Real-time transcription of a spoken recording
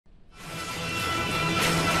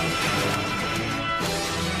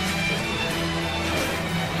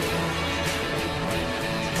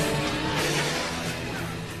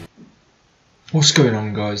What's going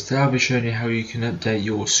on, guys? Today I'll be showing you how you can update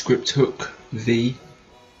your script hook V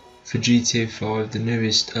for GTA5, the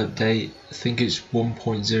newest update. I think it's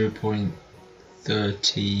 1.0.35, I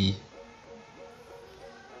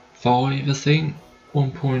think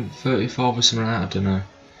 1.35 or something like that, I don't know.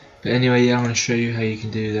 But anyway, yeah, I'm going to show you how you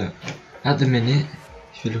can do that. At the minute,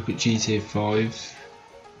 if you look at GTA5,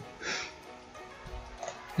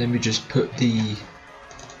 let me just put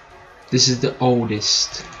this is the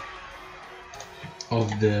oldest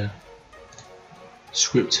of the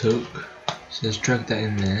script hook, so let's drag that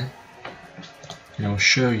in there and I'll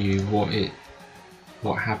show you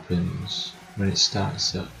what happens when it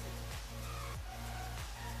starts up.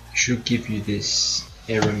 It should give you this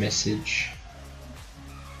error message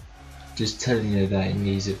just telling you that it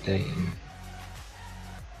needs updating.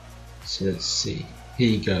 So let's see,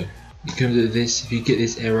 here you go, it comes with this. If you get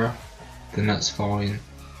this error, then that's fine,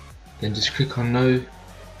 then just click on no.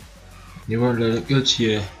 You won't let it. Go to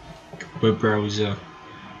your web browser,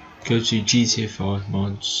 go to GTA5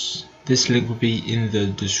 mods. This link will be in the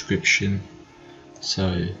description.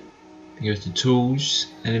 So go to tools,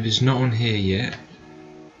 and if it's not on here yet,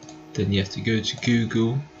 then you have to go to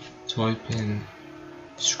Google, type in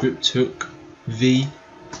script hook V,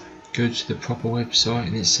 go to the proper website,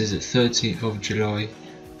 and it says at 13th of July,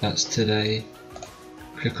 that's today.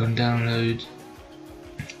 Click on download,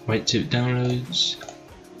 wait till it downloads.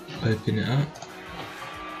 Open it up,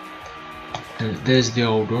 and there's the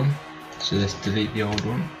old one, so let's delete the old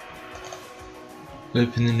one.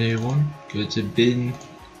 Open the new one, go to bin,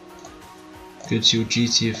 go to your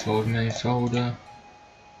GTA5 main folder.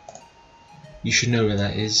 You should know where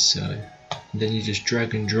that is, so then you just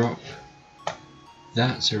drag and drop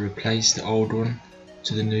that to replace the old one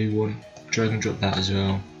to the new one. Drag and drop that as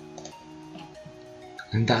well,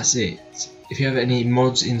 and that's it. If you have any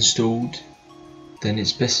mods installed, then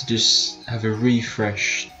it's best to just have a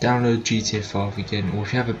refresh, download GTA5 again, or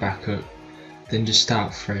if you have a backup, then just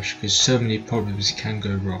start fresh, because so many problems can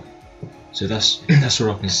go wrong. So that's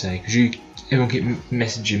what I can say, because everyone keep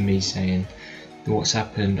messaging me saying what's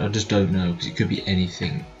happened. I just don't know, because it could be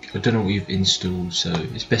anything. I don't know what you've installed, so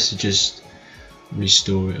it's best to just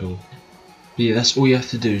restore it all. But yeah, that's all you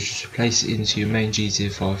have to do, is just replace it into your main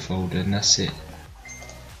GTA5 folder, and that's it.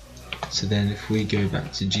 So then if we go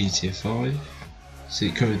back to GTA5, so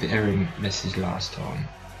it covered the error message last time.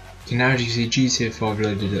 So now as you can see, GTA5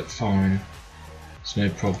 loaded up fine, there's no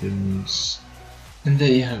problems. And there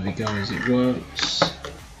you have it, guys, it works.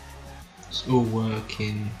 It's all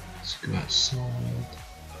working. Let's go outside.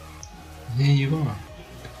 And here you are.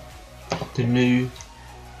 The new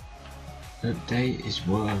update is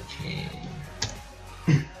working.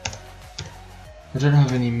 I don't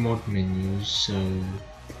have any mod menus, so,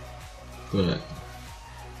 but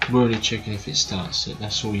we're only checking if it starts, so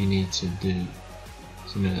that's all you need to do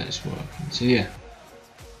to know that it's working. So yeah,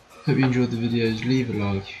 hope you enjoyed the videos. Leave a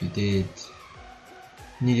like if you did.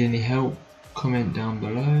 Need any help, comment down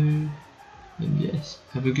below, and yes,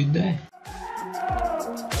 have a good day.